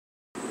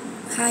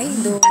Hi,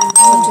 the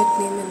project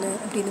name என்ன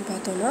அப்படின்னு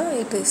பார்த்தோம்னா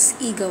it is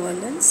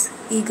e-governance.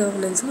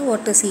 E-governanceனா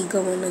what is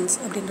e-governance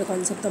அப்படின்ற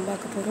கான்செப்ட் தான்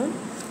பார்க்க போகிறோம்.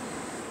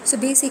 So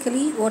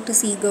basically what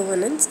is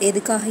e-governance,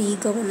 எதுக்காக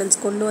e-governance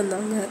கொண்டு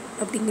வந்தாங்க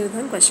அப்படிங்கிறது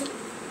தான் question.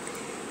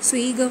 So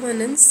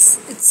e-governance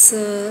it's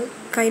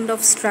kind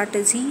of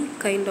strategy,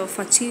 kind of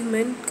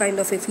achievement,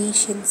 kind of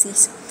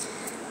efficiencies.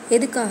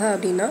 எதுக்காக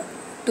அப்படின்னா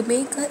to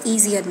make a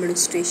easy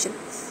administration.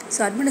 So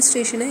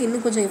அட்மினிஸ்ட்ரேஷனை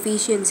இன்னும் கொஞ்சம்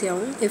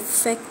எஃபிஷியன்சியாகவும்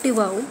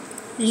எஃபெக்டிவாகவும்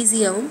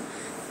ஈஸியாகவும்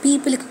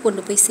பீப்புளுக்கு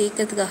கொண்டு போய்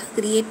சேர்க்கறதுக்காக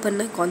க்ரியேட்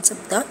பண்ண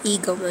கான்செப்ட் தான்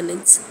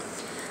e-governance.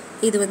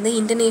 இது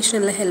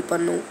இன்டர்நேஷ்னலில் ஹெல்ப்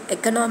பண்ணும்,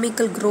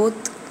 எக்கனாமிக்கல்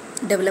க்ரோத்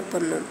டெவலப்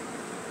பண்ணும்.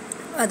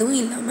 அதுவும்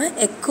இல்லாமல்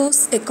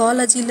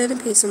எக்காலஜிலன்னு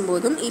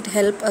பேசும்போதும் it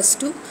help us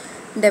to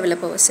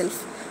develop our self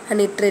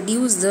and it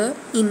reduce the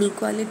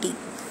inequality.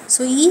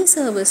 So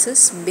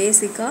services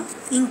பேசிக்காக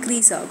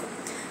இன்க்ரீஸ் ஆகும்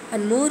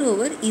அண்ட் மோர்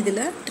ஓவர்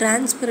இதில்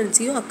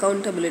டிரான்ஸ்பரன்சியும்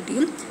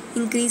அக்கௌண்டபிலிட்டியும்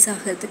இன்க்ரீஸ்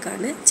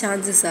ஆகிறதுக்கான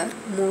chances are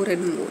more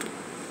and more.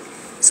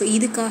 So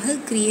இதுக்காக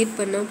க்ரியேட்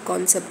பண்ண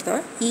கான்செப்ட்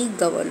தான்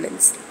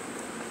e-governance.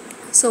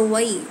 So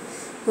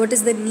what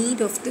is the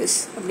need of this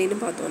அப்படின்னு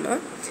பார்த்தோன்னா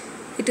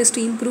it is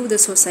to improve the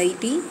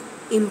society,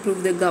 improve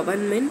the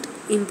government,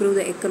 improve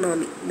the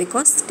economy.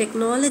 Because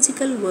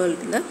technological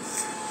வேர்ல்டில்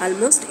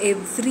almost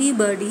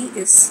everybody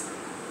is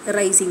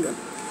rising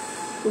up.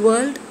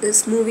 World is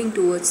moving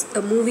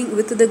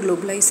with the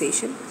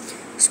globalization.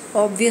 So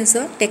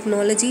obviously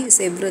technology is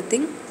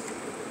everything.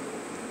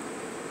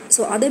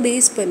 So அதை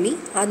base பண்ணி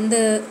அந்த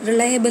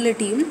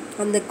ரிலையபிலிட்டியும்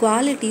அந்த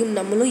குவாலிட்டியும்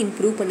நம்மளும்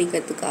improve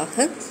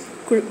பண்ணிக்கிறதுக்காக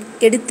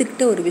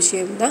எடுத்துக்கிட்ட ஒரு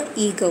விஷயம்தான்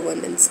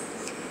e-governance.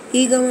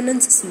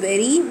 E-governance is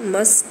very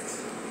must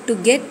to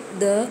get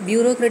the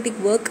bureaucratic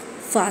work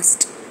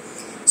fast.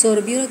 So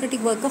ஒரு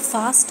பியூரோக்ராட்டிக் ஒர்க்கை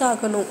ஃபாஸ்ட்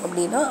ஆகணும்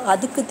அப்படின்னா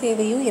அதுக்கு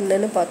தேவையும்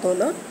என்னென்னு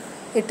பார்த்தோன்னா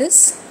it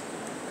is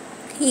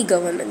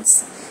e-governance.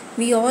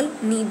 We all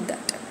need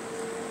that.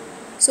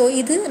 So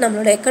இது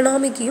நம்மளோட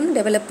எக்கனாமிக்கையும்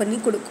டெவலப் பண்ணி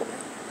கொடுக்கும்.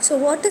 So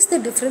what is the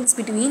difference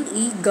between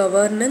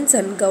e-governance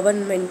and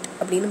government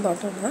அப்படின்னு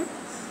பார்த்தோம்னா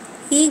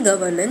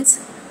e-governance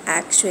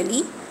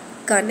actually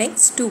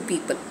connects two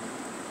people.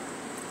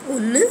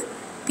 ஒன்று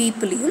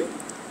பீப்புளையும்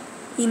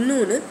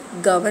இன்னொன்று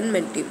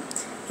கவர்மெண்ட்டையும்.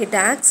 It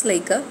acts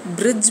like a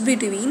bridge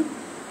between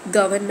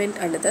government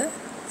and the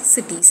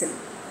citizen.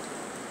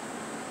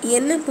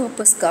 என்ன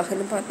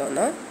பர்பஸ்க்காகன்னு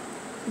பார்த்தோன்னா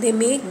they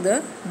make the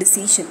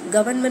decision,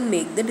 government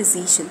make the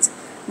decisions,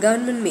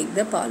 government make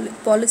the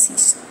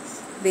policies,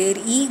 where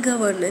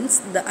e-governance,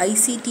 the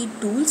ICT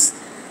tools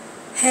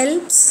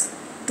helps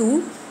to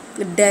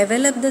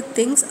develop the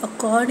things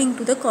according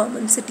to the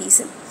common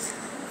citizen.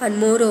 And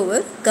moreover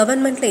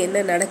governmentல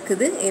என்ன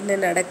நடக்குது என்ன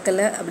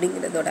நடக்கலை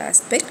அப்படிங்கிறதோட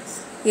aspect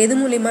எது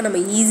மூலிமா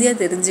நம்ம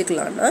ஈஸியாக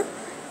தெரிஞ்சுக்கலாம்னா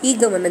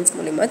e-governance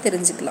மூலிமா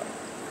தெரிஞ்சுக்கலாம்.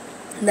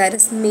 There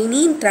is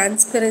many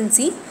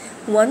transparency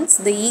once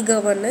the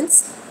e-governance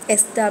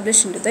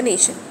established into the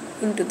nation,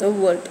 into the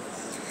world,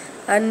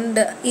 and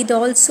it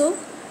also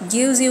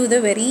gives you the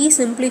very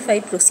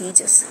simplified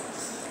procedures.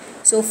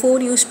 So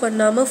phone use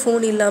பண்ணாமல்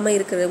ஃபோன் இல்லாமல்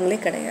இருக்கிறவங்களே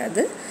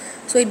கிடையாது.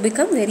 So it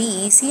become very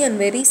easy and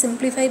very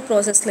simplified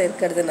ப்ராசஸில்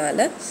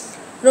இருக்கிறதுனால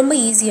ரொம்ப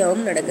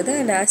ஈஸியாகவும் நடக்குது.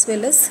 And as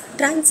well as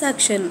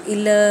transaction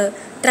இல்லை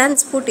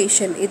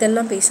டிரான்ஸ்போர்ட்டேஷன்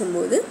இதெல்லாம்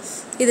பேசும்போது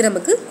இது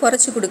நமக்கு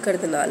குறைச்சி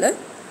கொடுக்கறதுனால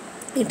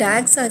it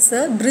acts as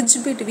a bridge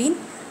between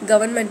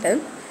government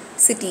and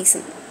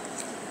citizen.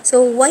 So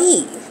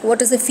what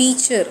is the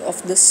feature of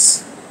this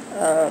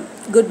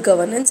good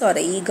governance or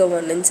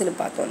e-governance னு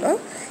பார்த்தோன்னா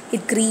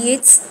it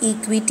creates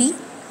equity,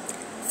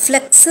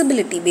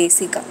 flexibility,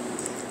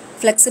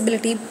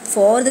 flexibility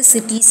for the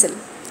citizen.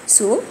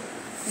 So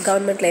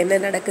கவர்மெண்ட்டில் என்ன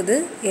நடக்குது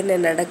என்ன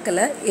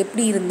நடக்கலை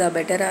எப்படி இருந்தால்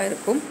பெட்டராக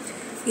இருக்கும்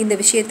இந்த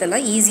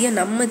விஷயத்தெல்லாம் ஈஸியாக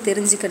நம்ம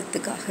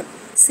தெரிஞ்சுக்கிறதுக்காக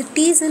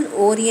சிட்டிசன்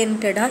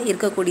ஓரியன்டாக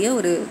இருக்கக்கூடிய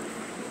ஒரு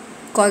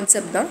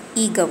கான்செப்ட் தான்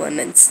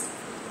e-governance.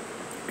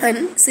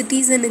 அண்ட்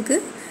சிட்டிசனுக்கு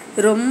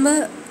ரொம்ப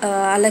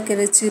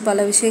அலக்கரிச்சு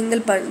பல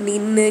விஷயங்கள்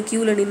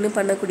க்யூவில் நின்று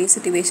பண்ணக்கூடிய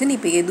சிச்சுவேஷன்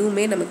இப்போ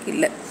எதுவுமே நமக்கு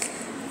இல்லை.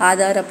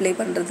 ஆதார் அப்ளை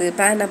பண்ணுறது,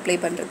 பேன் அப்ளை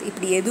பண்ணுறது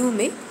இப்படி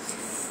எதுவுமே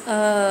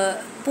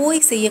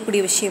போய்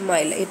செய்யக்கூடிய விஷயமா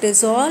இல்லை. It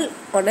is all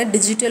on a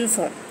digital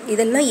form.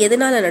 இதெல்லாம்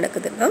எதனால்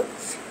நடக்குதுன்னா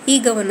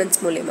e-governance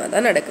மூலயமா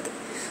தான் நடக்குது.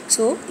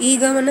 So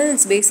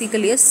e-governance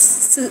basically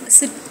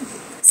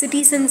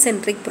citizen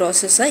centric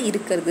ப்ராசஸாக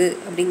இருக்கிறது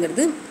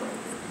அப்படிங்கிறது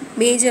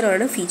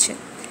மேஜரான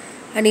feature.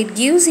 And it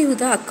gives you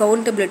the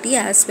accountability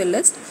as well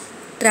as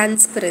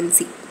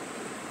transparency.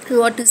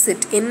 What is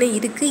it? என்ன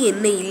இருக்குது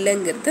என்ன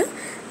இல்லைங்கிறது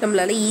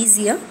நம்மளால்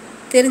ஈஸியாக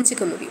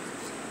தெரிஞ்சுக்க முடியும்.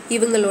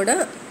 இவங்களோட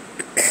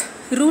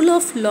ரூல்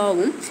ஆஃப்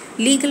லாவும்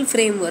லீகல்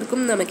ஃப்ரேம்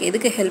ஒர்க்கும் நமக்கு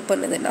எதுக்கு ஹெல்ப்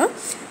பண்ணுதுன்னா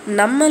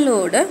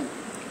நம்மளோட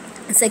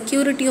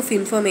செக்யூரிட்டி ஆஃப்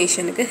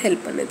இன்ஃபர்மேஷனுக்கு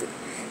ஹெல்ப் பண்ணுது.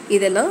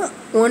 இதெல்லாம்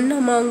one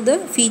among the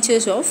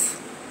features of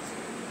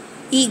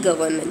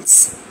e-governance.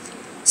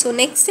 So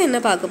next என்ன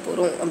பார்க்க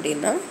போகிறோம்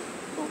அப்படின்னா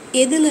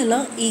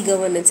எதுலலாம்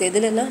e-governance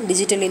எதுலலாம்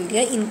டிஜிட்டல்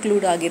இந்தியா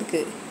இன்க்ளூட் ஆகியிருக்கு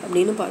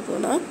அப்படின்னு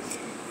பார்த்தோன்னா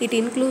it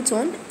includes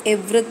on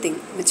everything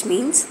which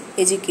means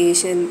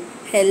education,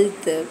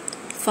 health,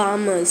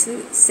 farmers,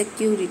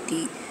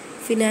 security,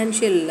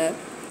 ஃபினான்ஷியலில்,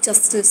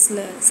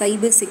 ஜஸ்டிஸில்,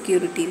 சைபர்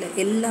செக்யூரிட்டியில்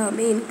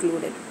எல்லாமே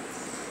இன்க்ளூடட்.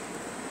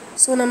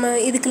 ஸோ நம்ம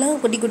இதுக்கெல்லாம்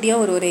குட்டி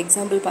குட்டியாக ஒரு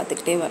எக்ஸாம்பிள்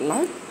பார்த்துக்கிட்டே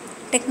வரலாம்.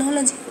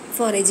 டெக்னாலஜி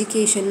ஃபார்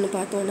எஜுகேஷன்னு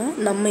பார்த்தோன்னா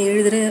நம்ம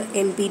எழுதுகிற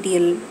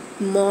NPTEL,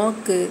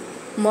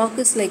 mark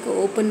is like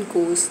open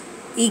course,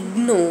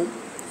 IGNOU,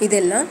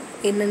 இதெல்லாம்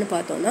என்னென்னு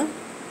பார்த்தோன்னா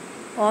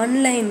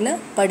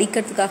ஆன்லைனில்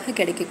படிக்கிறதுக்காக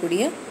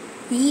கிடைக்கக்கூடிய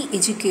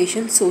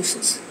எஜுகேஷன்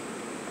சோர்சஸ்.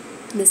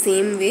 இந்த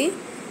same way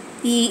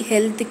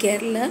health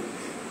கேரில்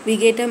we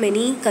get a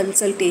many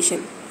consultation.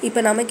 இப்போ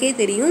நமக்கே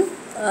தெரியும்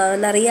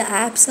நிறைய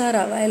apps are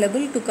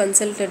available to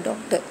consult a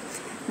doctor.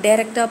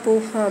 டைரெக்டாக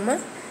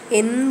போகாமல்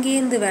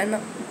எங்கேருந்து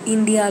வேணாம்,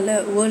 இந்தியாவில்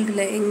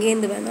வேர்ல்டில்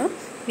எங்கேருந்து வேணால்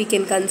we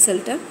can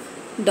consult a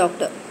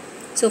doctor.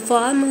 So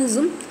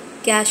ஃபார்மர்ஸும்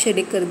cash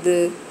எடுக்கிறது,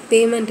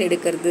 பேமெண்ட்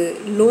எடுக்கிறது,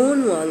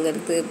 லோன்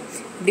வாங்கிறது,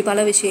 இப்படி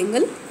பல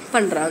விஷயங்கள்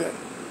பண்ணுறாங்க.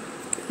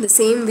 the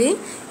same way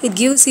it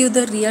gives you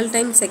the real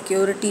time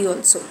security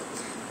also.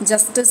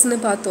 ஜஸ்டிஸ்னு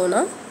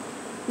பார்த்தோன்னா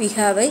we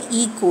have a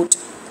e-court.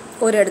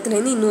 ஒரு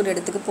இடத்துலேருந்து இன்னொரு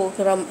இடத்துக்கு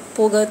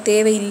போக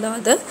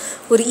தேவையில்லாத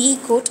ஒரு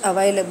e-court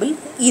அவைலபிள்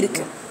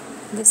இருக்குது.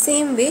 the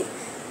same way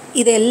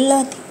இது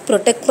எல்லாத்தையும்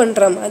ப்ரொடெக்ட்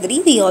பண்ணுற மாதிரி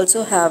we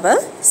also have a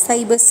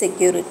cyber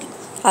security.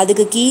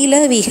 அதுக்கு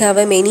கீழே we have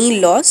a many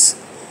laws.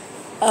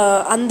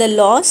 அந்த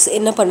லாஸ்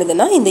என்ன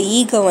பண்ணுதுன்னா இந்த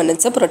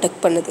governance-ஐ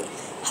ப்ரொடெக்ட் பண்ணுது.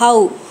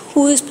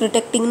 who is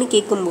protectingனு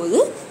கேட்கும்போது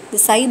the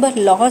cyber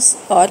laws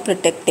are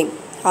protecting.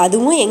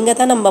 அதுவும் எங்கே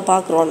தான் நம்ம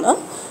பார்க்குறோன்னா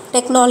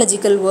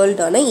டெக்னாலஜிக்கல்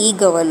வேர்ல்டான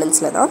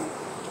governance-ல தான்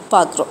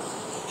பார்க்குறோம்.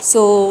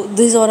 So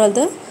these are all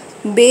the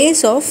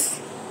base of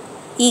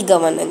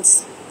governance.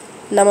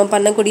 நம்ம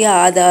பண்ணக்கூடிய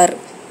ஆதார்,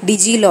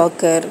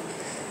 டிஜிலாக்கர்,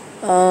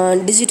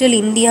 டிஜிட்டல்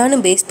இந்தியான்னு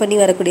பேஸ் பண்ணி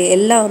வரக்கூடிய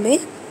எல்லாமே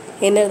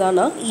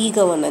என்னதானா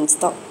governance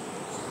தான்.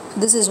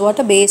 This is what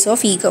a base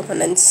of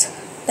governance.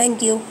 Thank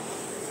you.